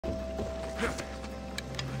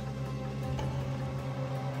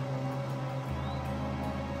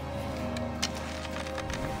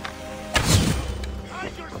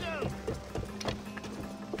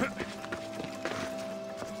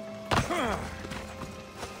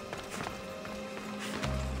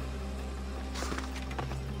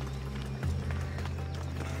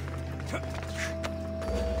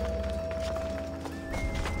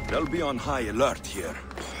They'll be on high alert here.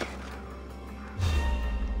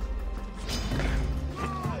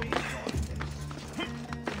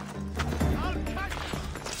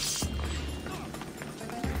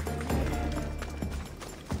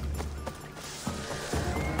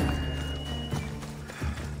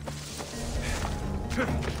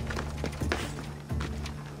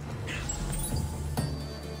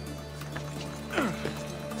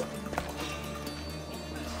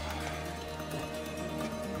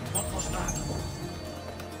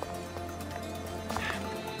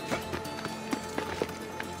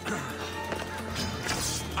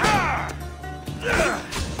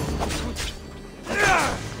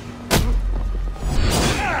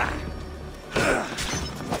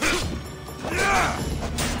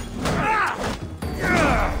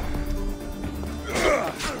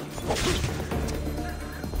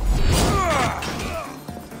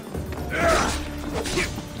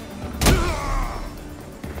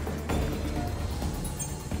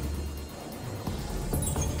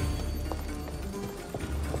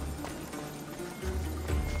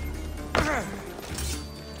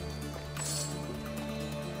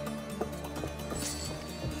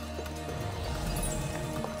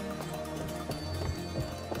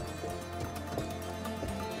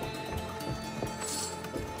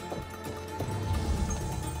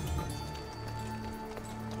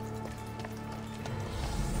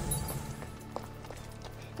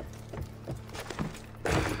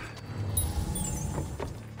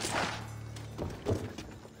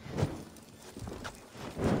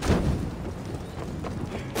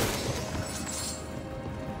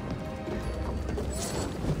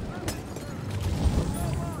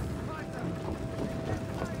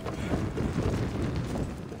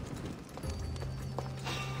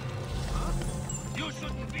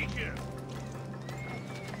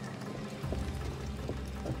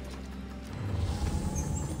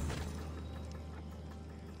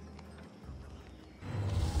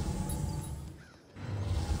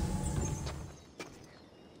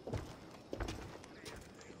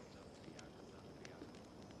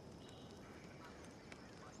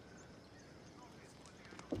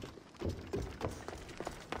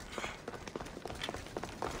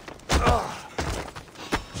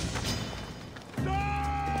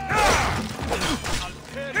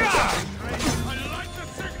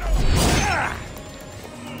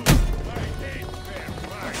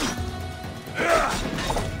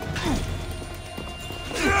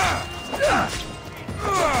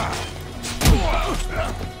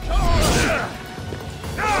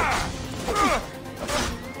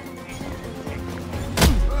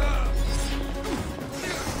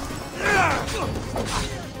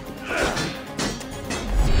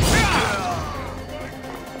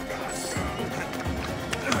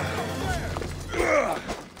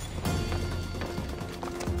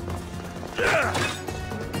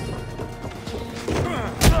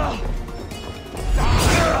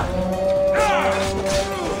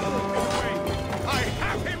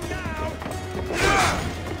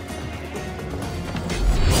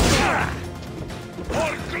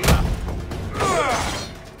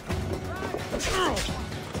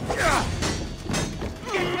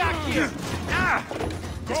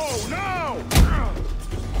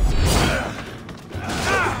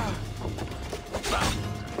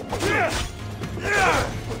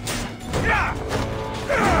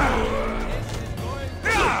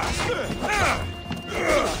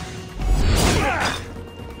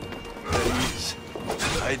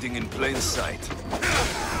 Hiding in plain sight.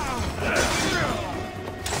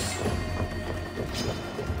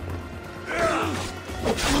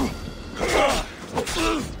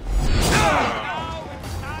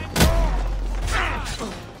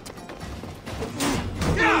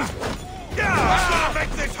 Make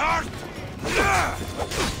this hurt!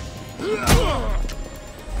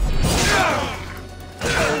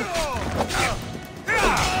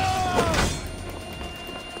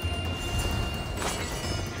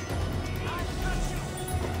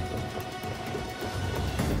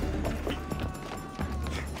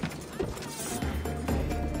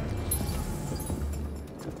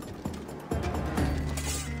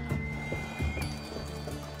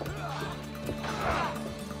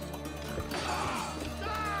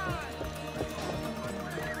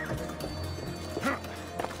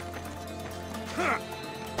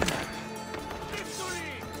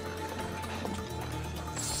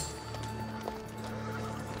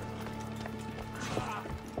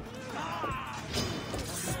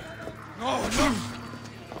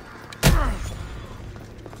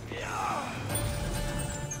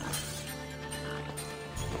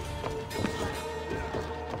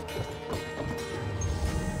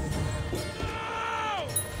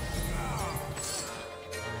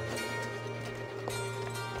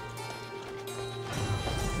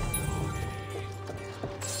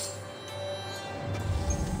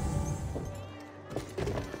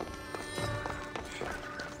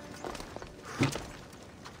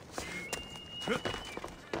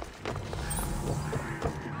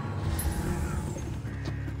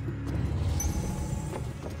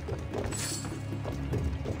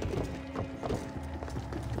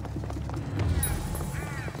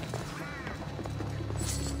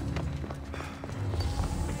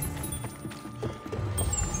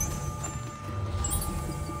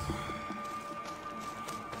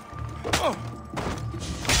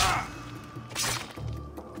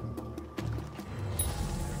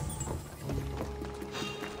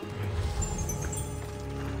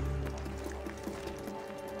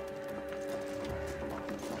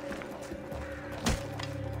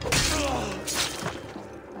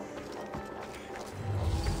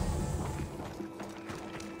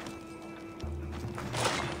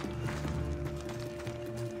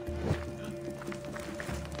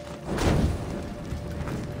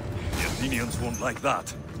 minions won't like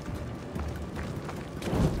that.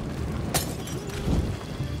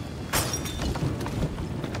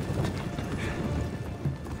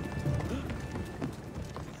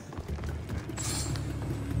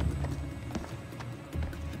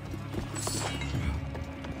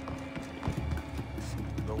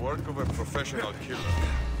 The work of a professional killer.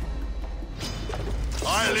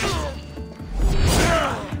 Silence!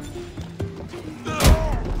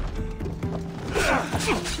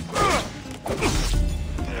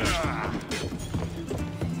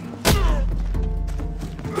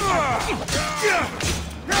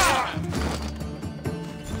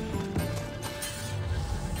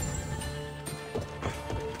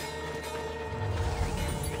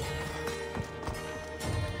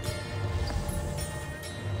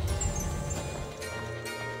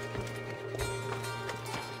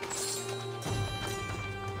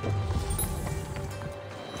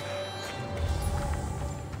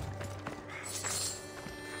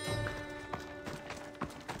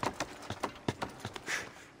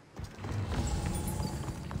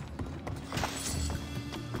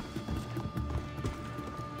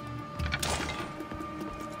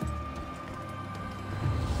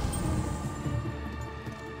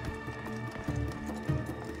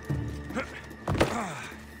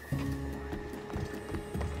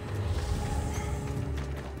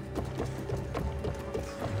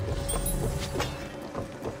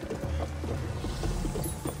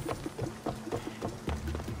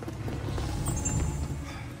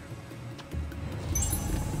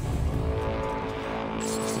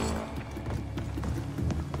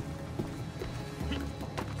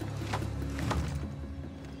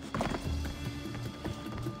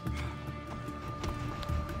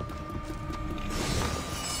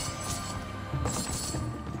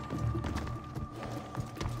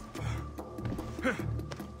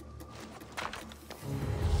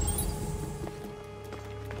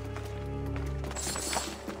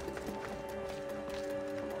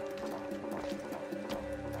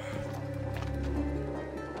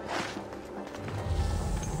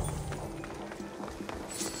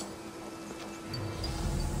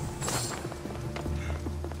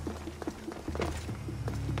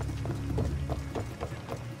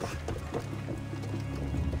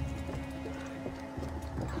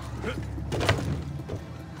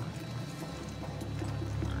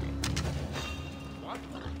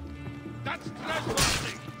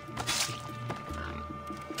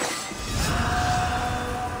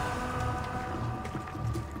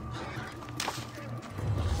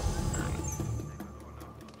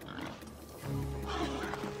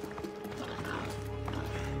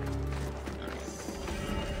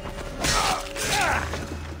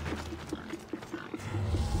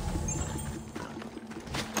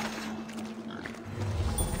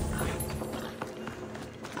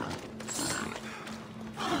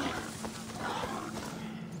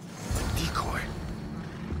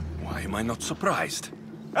 Am I not surprised?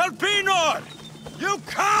 Elpinor! You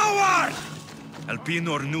coward!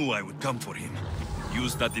 Elpinor knew I would come for him.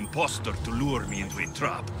 Used that impostor to lure me into a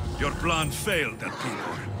trap. Your plan failed,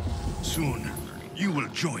 Elpinor. Soon, you will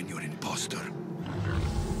join your impostor.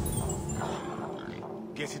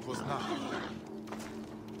 Guess it was not.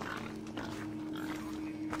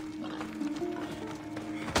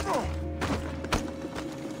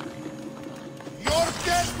 You're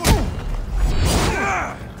dead!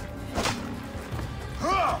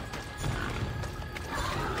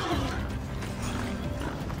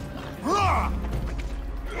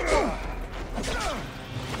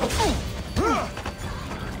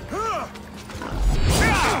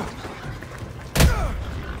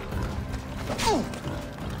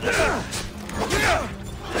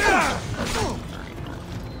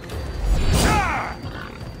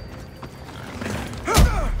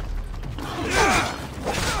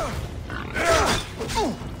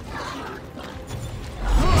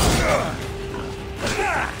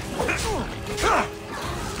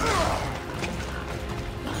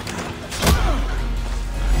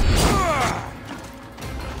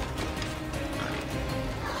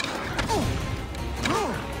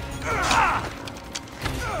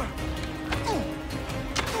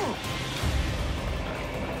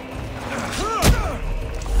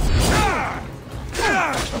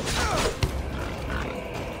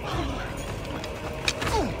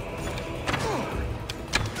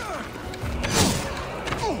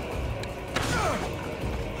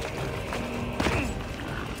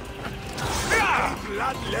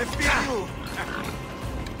 Left you!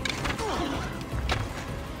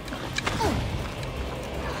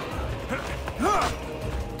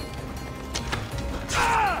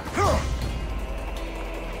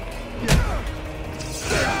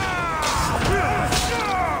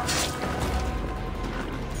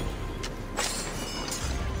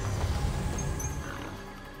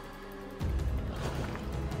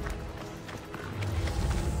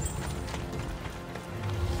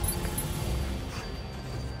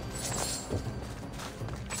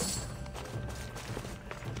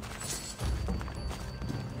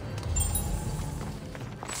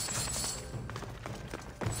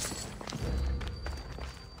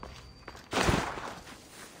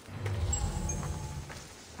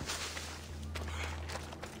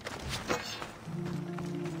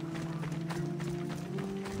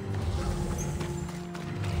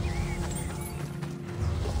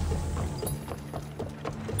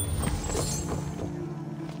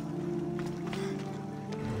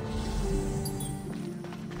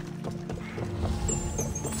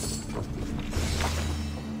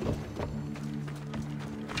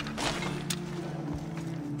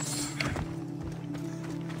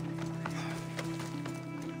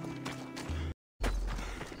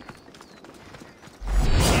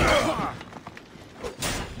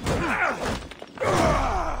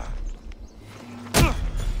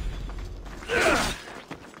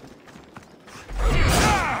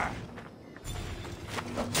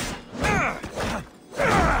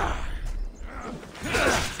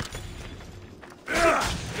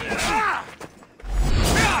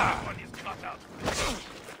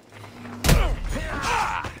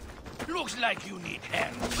 like you need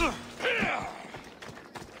help.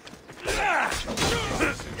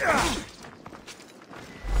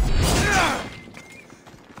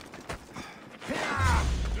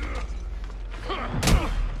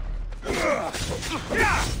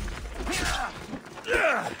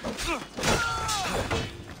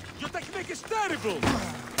 Your technique is terrible!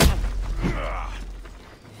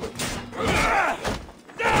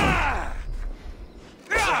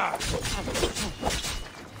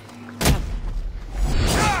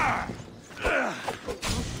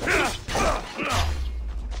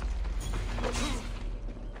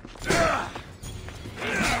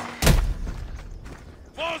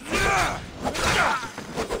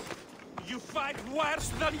 You fight worse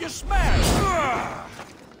than you smell!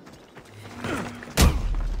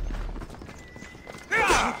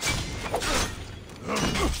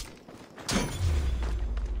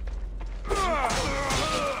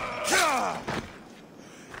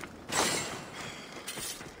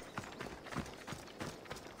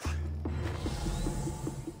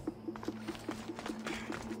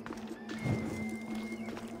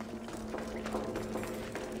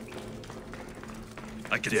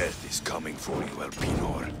 Death is coming for you,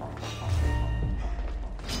 Elpinor.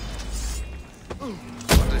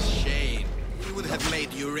 What a shame. We would have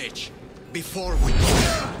made you rich before we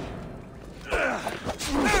killed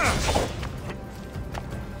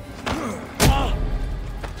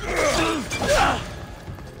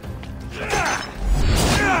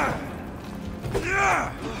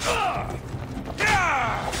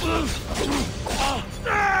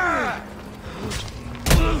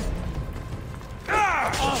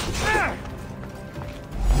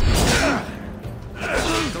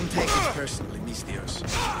Don't take it personally, Mistios.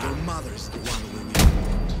 Your mother's the one we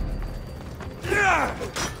want.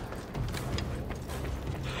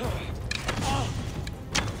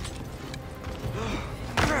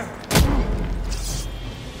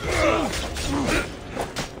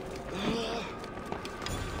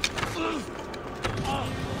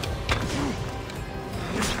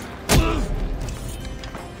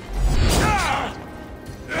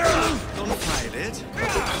 Don't fight it. The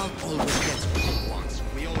cult always gets what it wants.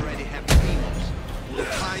 We already have demons. We'll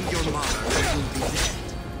find your mother and you'll be dead.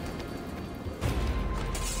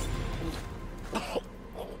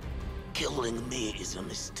 Killing me is a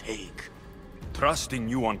mistake. Trusting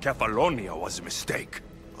you on Kefalonia was a mistake.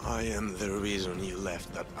 I am the reason you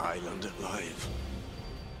left that island alive.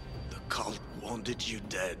 The cult wanted you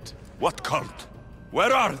dead. What cult?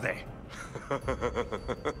 Where are they?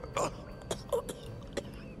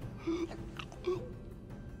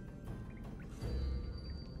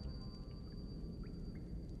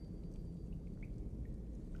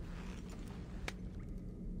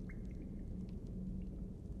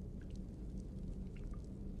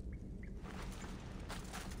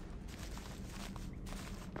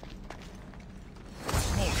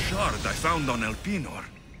 Shard I found on Elpinor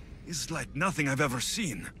is like nothing I've ever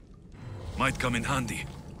seen. Might come in handy.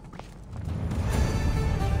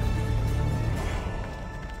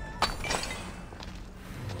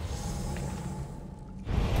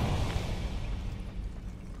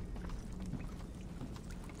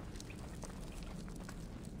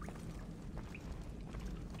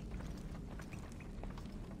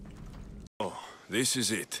 Oh, this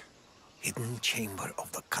is it. Hidden chamber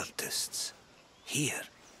of the cultists. Here.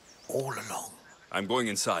 All along. I'm going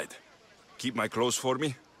inside. Keep my clothes for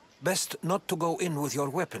me? Best not to go in with your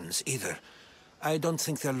weapons, either. I don't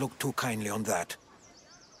think they'll look too kindly on that.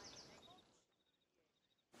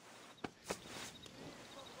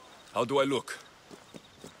 How do I look?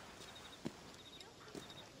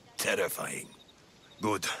 Terrifying.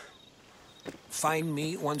 Good. Find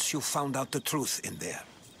me once you've found out the truth in there.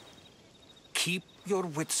 Keep your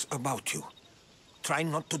wits about you. Try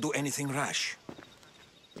not to do anything rash.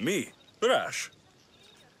 Me? Rash?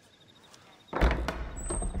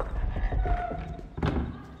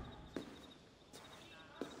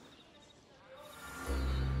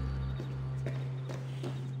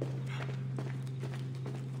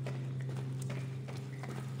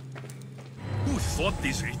 Who thought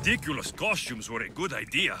these ridiculous costumes were a good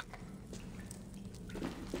idea?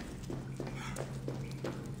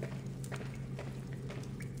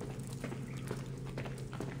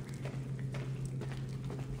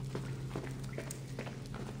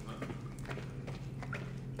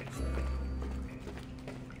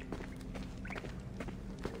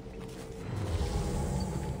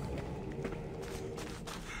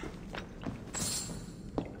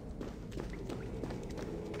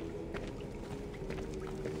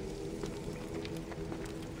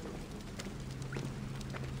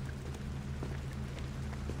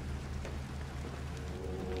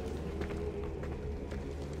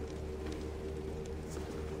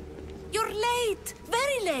 late!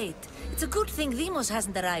 Very late! It's a good thing Demos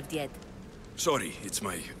hasn't arrived yet. Sorry, it's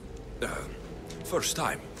my... first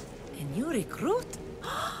time. A new recruit?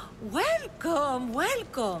 Welcome,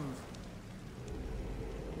 welcome!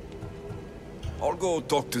 I'll go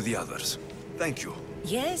talk to the others. Thank you.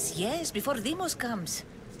 Yes, yes, before Demos comes.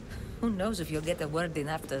 Who knows if you'll get a word in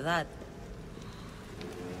after that.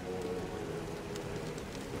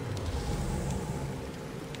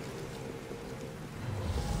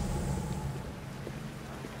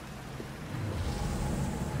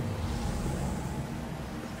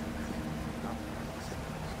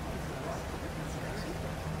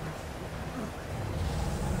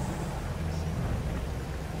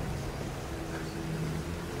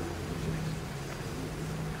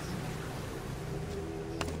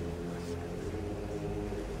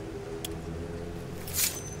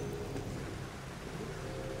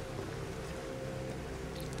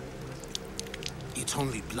 It's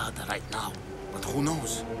only blood right now, but who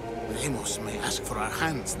knows? Ramos may ask for our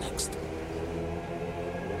hands next.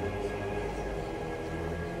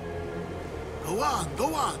 Go on,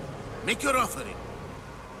 go on. Make your offering.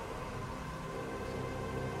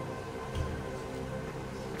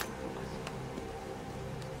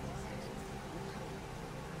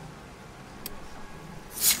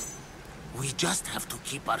 We just have to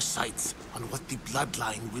keep our sights on what the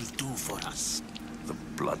bloodline will do for us. The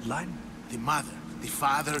bloodline? The mother, the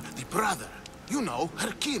father, the brother. You know,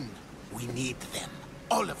 her kin. We need them.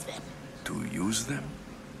 All of them. To use them?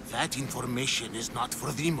 That information is not for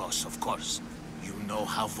Demos, of course. You know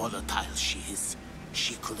how volatile she is.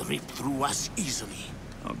 She could rip through us easily.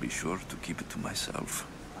 I'll be sure to keep it to myself.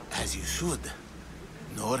 As you should.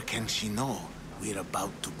 Nor can she know we're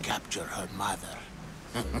about to capture her mother.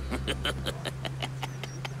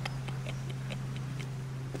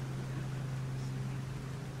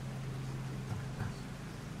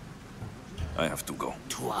 I have to go.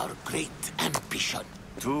 To our great ambition.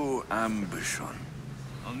 To ambition.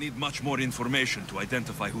 I'll need much more information to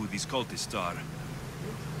identify who these cultists are.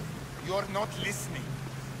 You're not listening.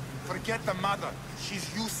 Forget the mother.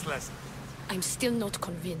 She's useless. I'm still not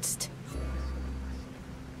convinced.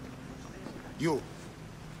 You.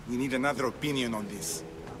 We need another opinion on this.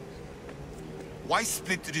 Why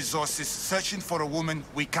split resources searching for a woman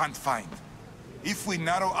we can't find? If we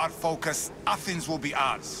narrow our focus, Athens will be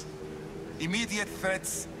ours. Immediate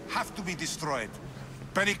threats have to be destroyed.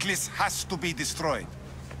 Pericles has to be destroyed.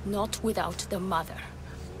 Not without the mother.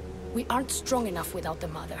 We aren't strong enough without the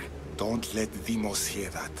mother. Don't let Demos hear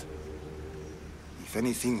that. If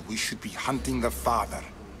anything, we should be hunting the father.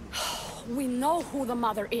 We know who the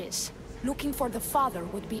mother is. Looking for the father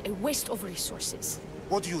would be a waste of resources.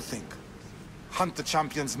 What do you think? Hunt the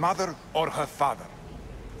champion's mother or her father?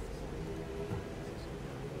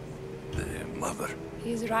 The mother.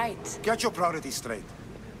 He's right. Get your priorities straight.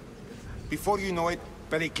 Before you know it,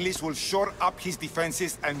 Pericles will shore up his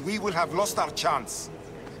defenses and we will have lost our chance.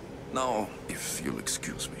 Now, if you'll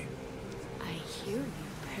excuse me. I hear you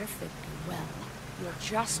perfectly well. You're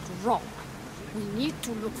just wrong. We need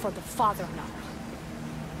to look for the father now.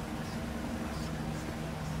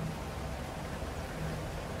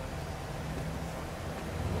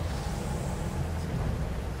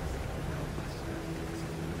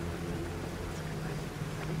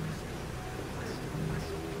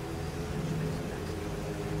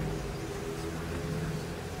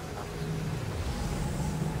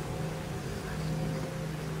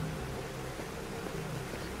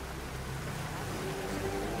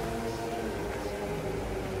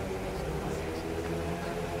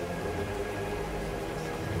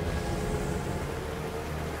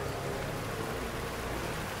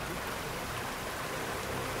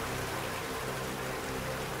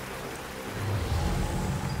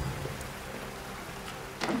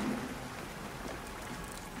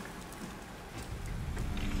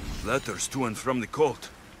 Letters to and from the cult.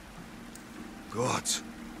 Gods.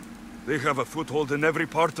 They have a foothold in every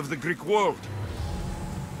part of the Greek world.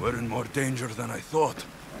 We're in more danger than I thought.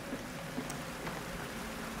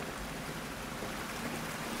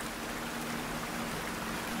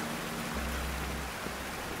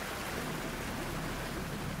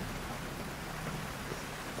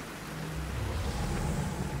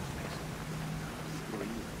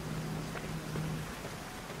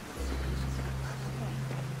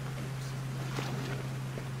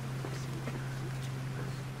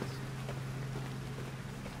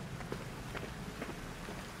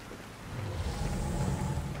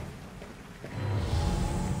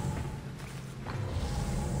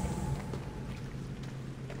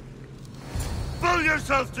 Pull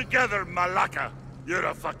yourself together, Malaka! You're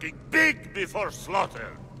a fucking pig before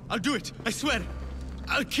slaughter! I'll do it, I swear.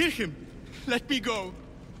 I'll kill him. Let me go.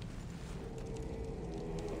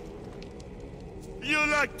 You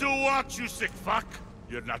like to watch, you sick fuck?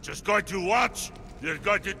 You're not just going to watch. You're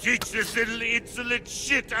going to teach this little insolent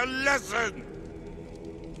shit a lesson.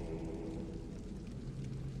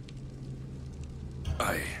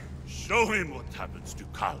 Show him what happens to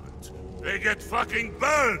cowards. They get fucking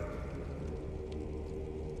burned!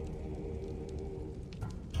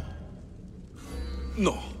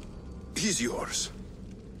 No. He's yours.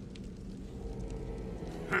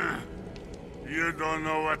 You don't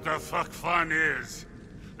know what the fuck fun is.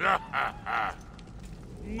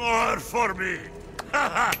 More for me!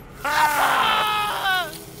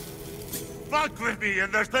 Fuck with me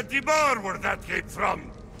and there's plenty more where that came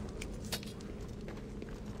from!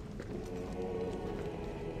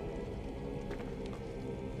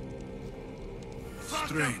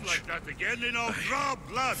 Strange. Like that again and I'll draw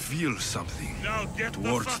blood. Feel something Now get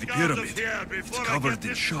towards the fuck out of pyramid. here It's before I covered get in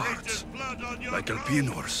this shards, traitor's blood on your like road.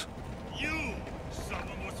 Alpinor's. You!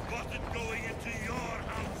 Someone was spotted going into your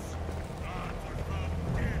house. Guards are found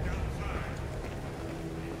dead outside.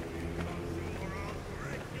 Or I'll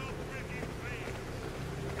break your pretty face.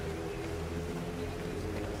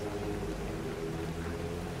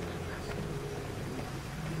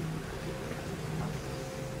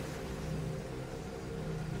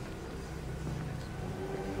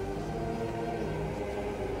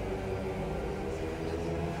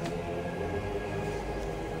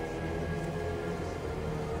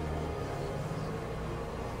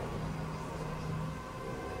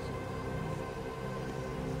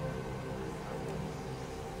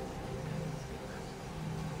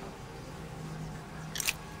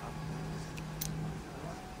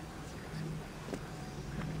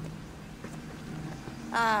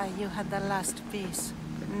 Ah, you had the last piece.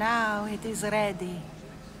 Now it is ready.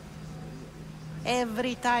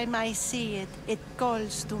 Every time I see it, it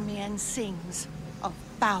calls to me and sings of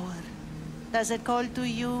power. Does it call to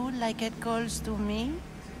you like it calls to me?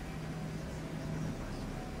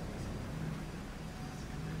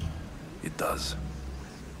 It does.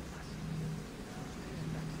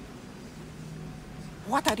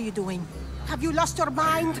 What are you doing? Have you lost your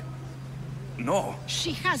mind? No.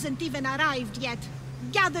 She hasn't even arrived yet.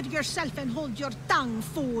 Gather yourself and hold your tongue,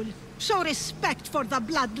 fool. Show respect for the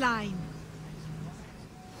bloodline.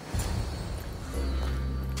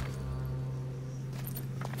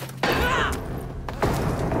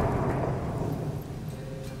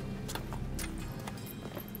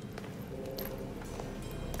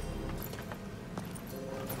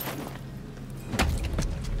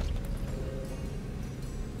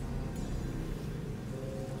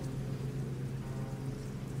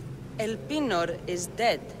 Elpinor is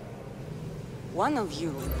dead. One of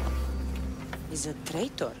you is a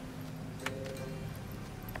traitor.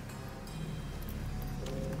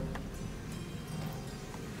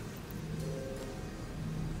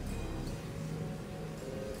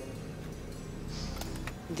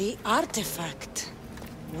 The artifact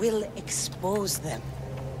will expose them.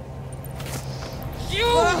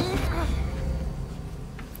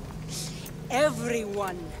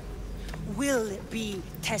 Everyone will be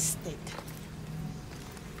tested.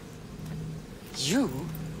 You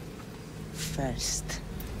first.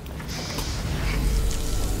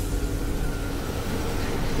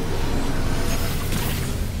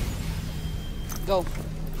 Go.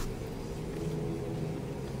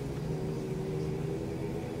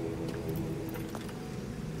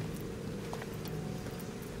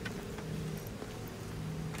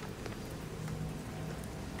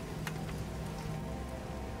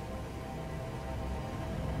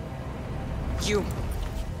 You.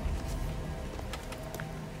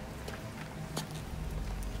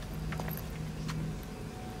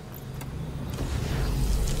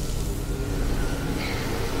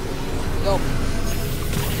 Go.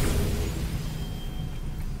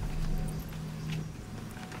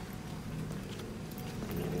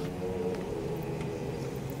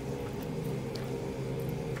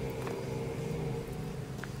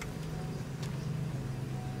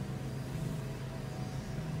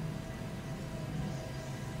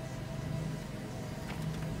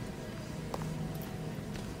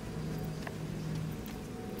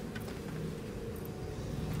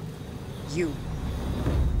 You.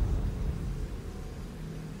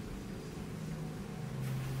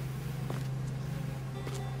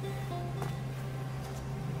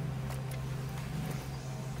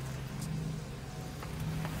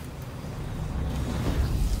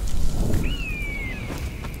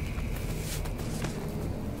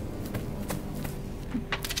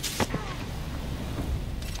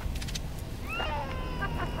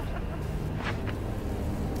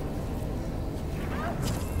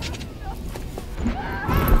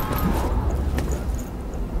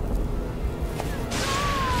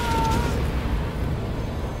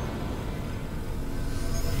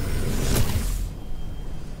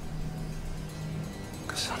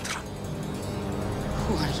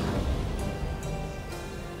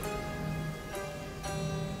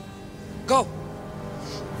 Go!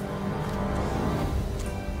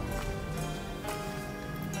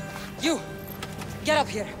 You! Get up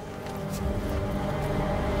here!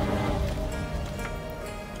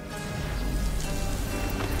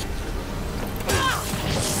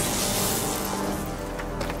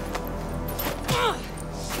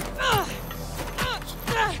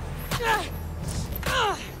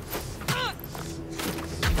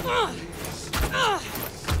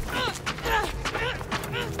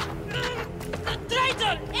 The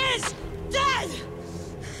traitor is dead!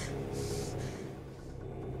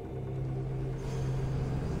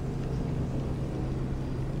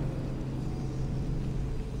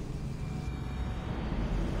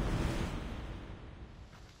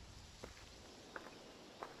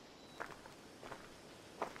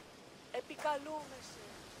 Επικαλούμεσαι,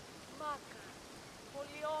 Μάκα,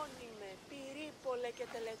 Πολυώνυμε, Πυρίπολε και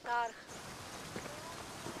Τελετάρχα.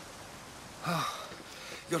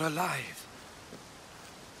 You're alive.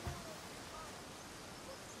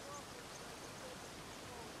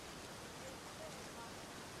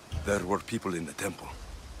 There were people in the temple.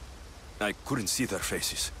 I couldn't see their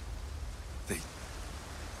faces.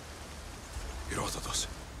 Herodotus.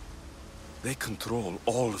 They control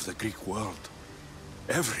all of the Greek world.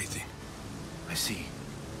 Everything. I see.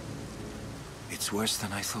 It's worse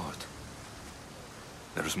than I thought.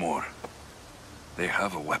 There's more. They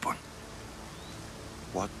have a weapon.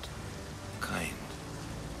 What kind?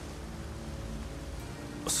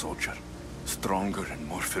 A soldier. Stronger and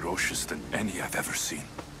more ferocious than any I've ever seen.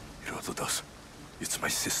 Herodotus. It's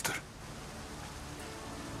my sister.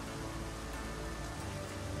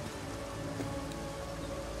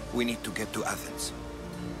 We need to get to Athens.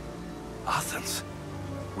 Athens?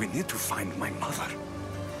 We need to find my mother.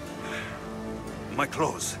 My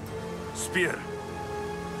clothes. Spear.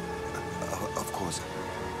 Of course.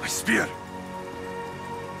 My spear!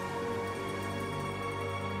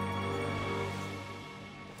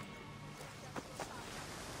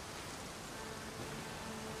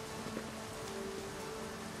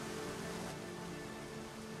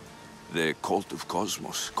 The cult of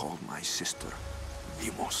Cosmos called my sister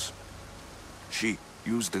Deimos. She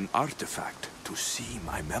used an artifact to see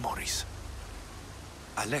my memories.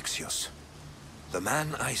 Alexios, the man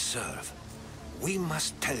I serve. We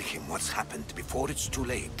must tell him what's happened before it's too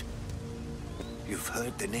late. You've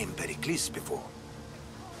heard the name Pericles before.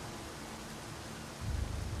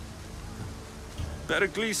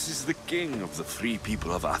 Pericles is the king of the free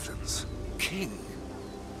people of Athens. King?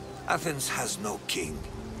 Athens has no king.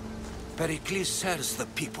 Pericles serves the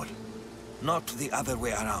people, not the other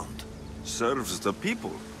way around. Serves the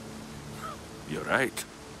people? You're right.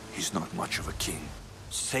 He's not much of a king.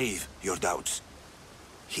 Save your doubts.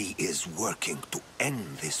 He is working to end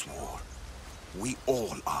this war. We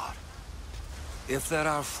all are. If there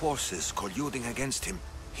are forces colluding against him,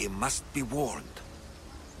 he must be warned.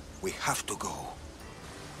 We have to go.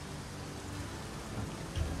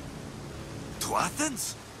 To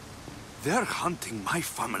Athens? They're hunting my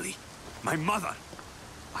family. My mother.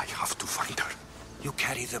 I have to find her. You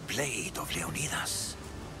carry the blade of Leonidas.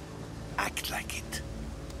 Act like it.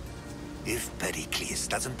 If Pericles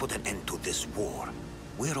doesn't put an end to this war,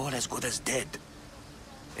 we're all as good as dead.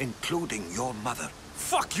 Including your mother.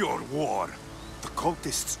 Fuck your war! The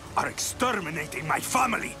cultists are exterminating my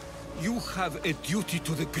family! You have a duty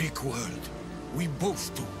to the Greek world. We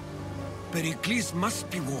both do. Pericles must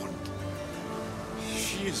be warned.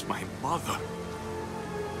 She is my mother.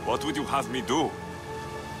 What would you have me do?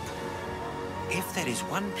 If there is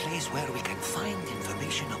one place where we can find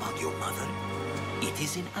information about your mother, it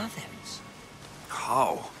is in Athens.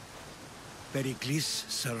 How? Pericles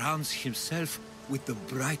surrounds himself with the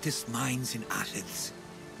brightest minds in Athens.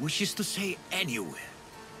 Which is to say, anywhere.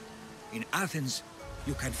 In Athens,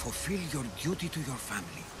 you can fulfill your duty to your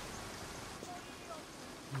family.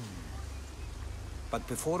 But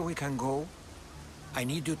before we can go, I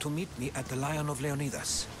need you to meet me at the Lion of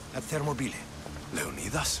Leonidas, at Thermopylae.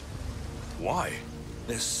 Leonidas? Why?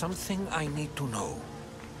 There's something I need to know.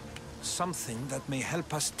 Something that may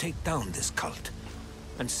help us take down this cult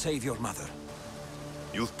and save your mother.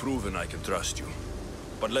 You've proven I can trust you.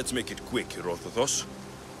 But let's make it quick, Herodotus.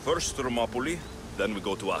 First Thermopylae, then we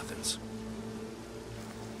go to Athens.